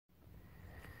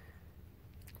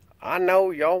I know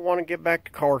y'all want to get back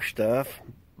to car stuff,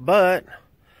 but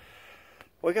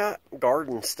we got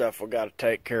garden stuff we got to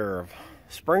take care of.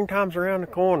 Springtime's around the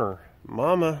corner.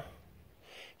 Mama,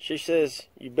 she says,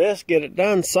 you best get it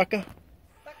done, sucker.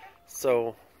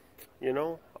 So, you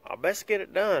know, I best get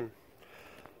it done.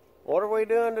 What are we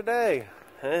doing today?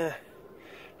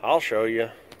 I'll show you.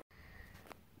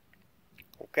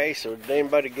 Okay, so did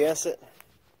anybody guess it?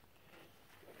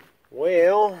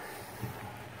 Well,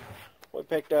 we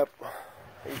picked up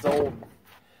these old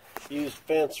used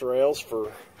fence rails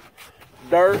for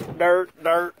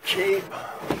dirt cheap.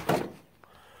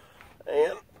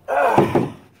 And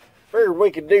figured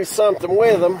we could do something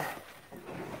with them.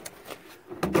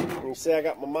 You see I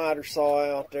got my miter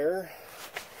saw out there.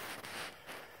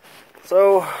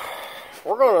 So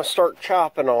we're going to start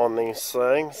chopping on these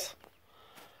things.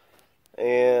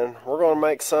 And we're going to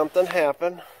make something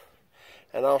happen.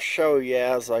 And I'll show you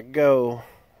as I go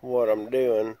what I'm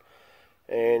doing.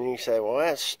 And you say, well,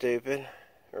 that's stupid.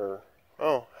 Or,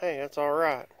 oh, hey, that's all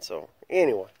right. So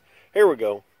anyway, here we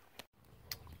go.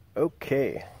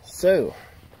 Okay, so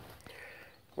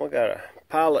we got a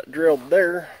pilot drilled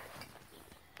there.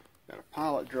 Got a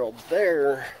pilot drilled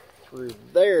there through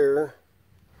there.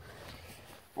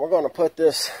 We're going to put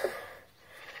this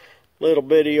little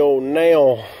bitty old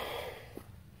nail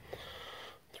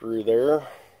through there,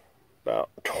 about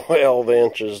 12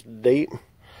 inches deep.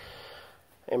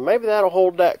 And maybe that'll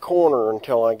hold that corner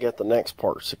until I get the next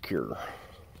part secure.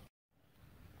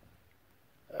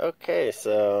 Okay,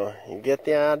 so you get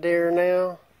the idea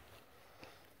now?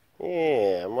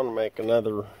 Yeah, I'm going to make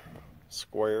another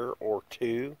square or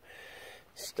two.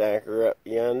 Stack her up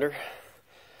yonder.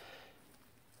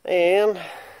 And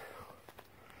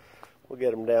we'll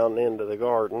get them down into the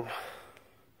garden.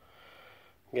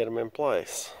 Get them in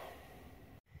place.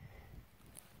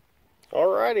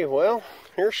 Alrighty, well,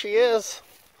 here she is.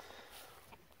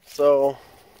 So,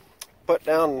 put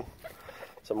down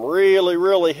some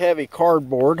really heavy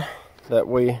cardboard that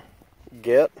we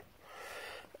get.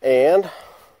 And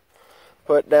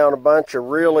put down a bunch of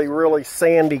really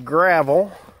sandy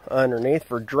gravel underneath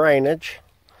for drainage.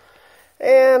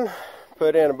 And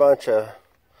put in a bunch of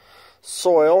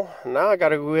soil. Now I got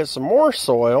to go get some more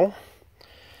soil.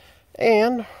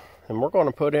 And we're going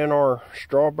to put in our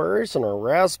strawberries and our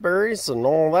raspberries and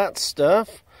all that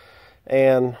stuff.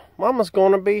 And Mama's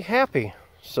going to be happy.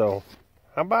 So,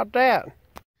 how about that?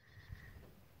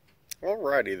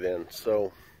 Alrighty then.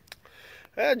 So,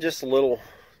 I had just a little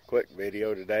quick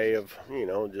video today of, you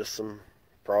know, just some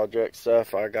project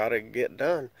stuff I got to get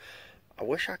done. I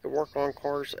wish I could work on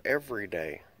cars every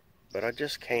day, but I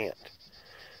just can't.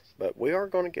 But we are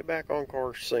going to get back on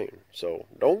cars soon. So,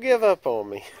 don't give up on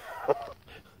me.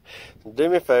 Do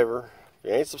me a favor, if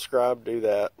you ain't subscribed, do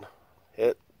that.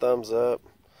 Hit thumbs up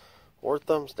or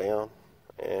thumbs down,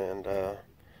 and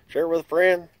share it with a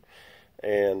friend,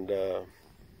 and hit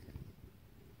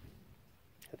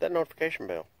that notification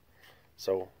bell.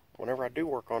 So whenever I do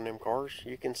work on them cars,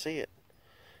 you can see it.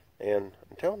 And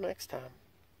until next time,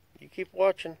 you keep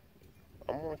watching.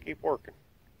 I'm going to keep working.